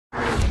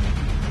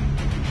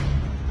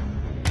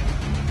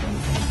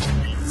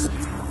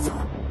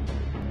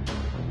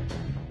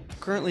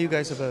Currently, you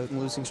guys have a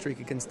losing streak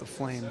against the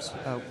Flames.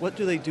 What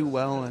do they do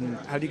well, and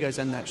how do you guys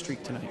end that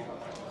streak tonight?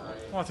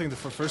 Well, I think the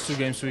first two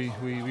games we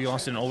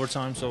lost in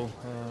overtime, so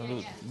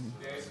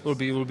it'll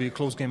be a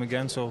close game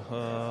again.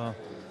 So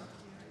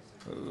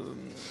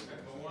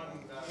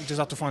we just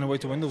have to find a way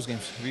to win those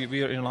games.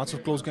 We are in lots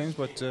of close games,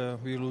 but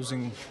we're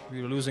losing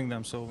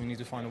them. So we need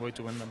to find a way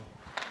to win them.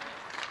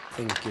 I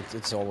think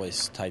it's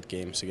always tight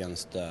games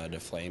against the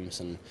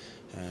Flames, and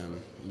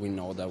we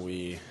know that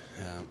we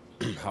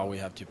how we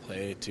have to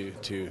play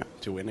to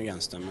win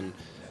against them,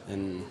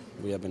 and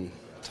we have been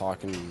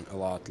talking a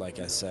lot, like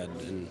I said,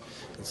 and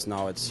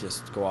it's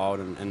just go out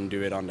and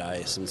do it on the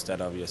ice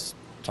instead of just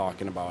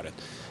talking about it.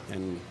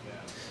 And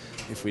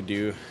if we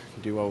do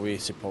what we're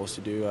supposed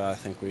to do, I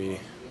think we're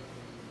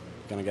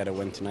gonna get a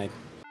win tonight.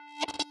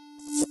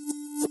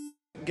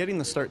 Getting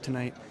the start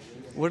tonight,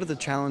 what are the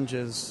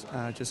challenges?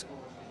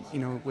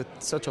 With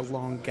such a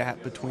long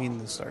gap between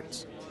the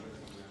starts.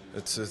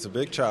 It's a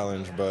big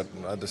challenge, but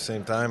at the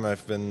same time,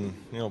 I've been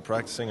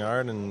practicing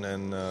hard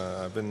and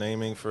I've been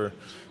aiming for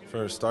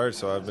a start.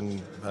 So I've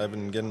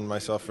been getting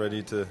myself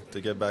ready to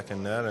get back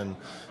in net. And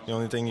the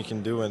only thing you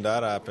can do when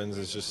that happens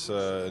is just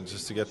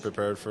to get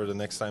prepared for the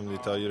next time they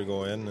tell you to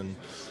go in.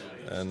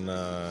 And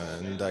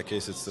in that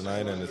case, it's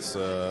tonight, and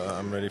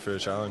I'm ready for the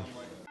challenge.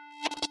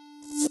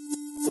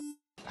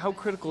 How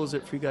critical is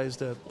it for you guys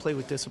to play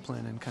with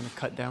discipline and kind of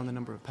cut down the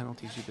number of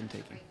penalties you've been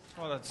taking?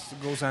 Well, that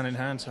goes hand in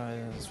hand.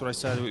 That's what I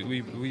said.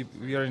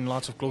 We are in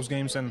lots of close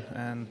games,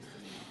 and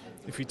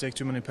if we take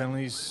too many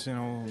penalties,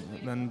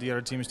 then the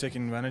other team is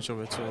taking advantage of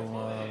it. So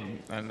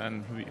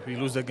and we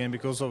lose that game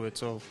because of it.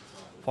 So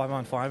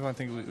 5-on-5, I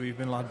think we've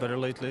been a lot better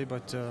lately,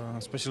 but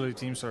especially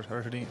teams are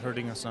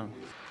hurting us now.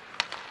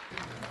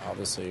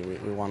 Obviously,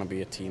 we want to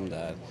be a team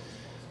that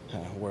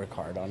work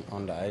hard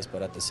on the ice,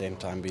 but at the same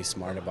time be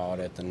smart about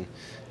it, and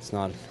it's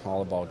not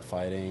all about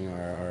fighting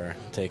or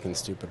taking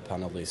stupid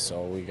penalties.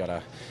 So we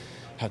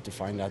have to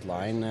find that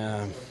line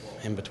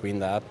in between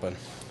that, but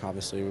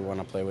obviously we want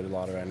to play with a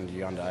lot of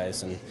energy on the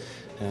ice,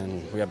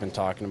 and we have been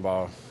talking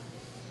about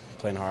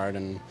playing hard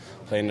and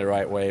playing the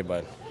right way,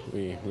 but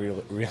we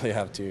really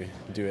have to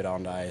do it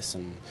on the ice,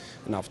 and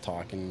enough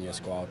talking,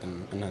 just go out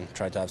and then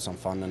try to have some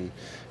fun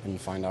and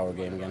find our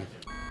game again.